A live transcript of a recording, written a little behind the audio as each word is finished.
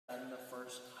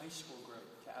first high school group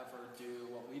to ever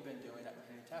do what we've been doing at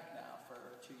Virginia Tech now for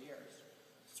 2 years.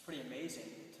 It's pretty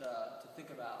amazing to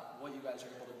think about what you guys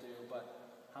are able to do, but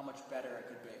how much better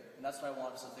it could be. And that's what I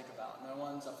want us to think about. No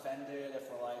one's offended if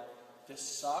we're like, this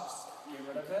sucks, get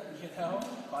rid of it, you know?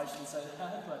 Probably shouldn't say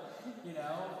that, but, you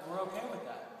know, we're okay with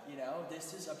that. You know,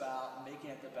 this is about making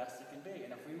it the best it can be.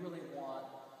 And if we really want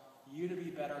you to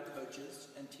be better coaches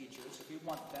and teachers, if we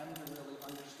want them to really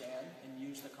understand and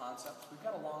use the concepts, we've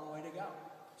got a long way to go.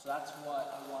 So that's what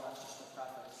I want us just to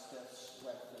preface this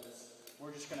with, is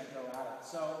we're just going to go at it.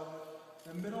 So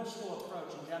the middle school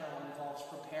approach in general involves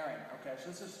preparing. Okay, so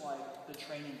this is like the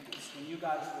training piece. When you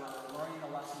guys were learning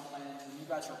the lesson plans, when you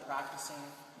guys were practicing,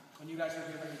 when you guys were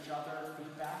giving each other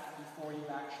feedback before you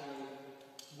actually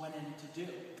went in to do,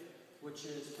 which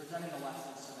is presenting the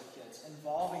lessons to the kids,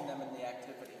 involving them in the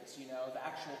activities, you know, the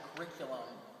actual curriculum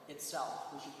itself,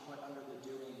 we should put under the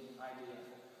doing idea.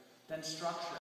 Then structure.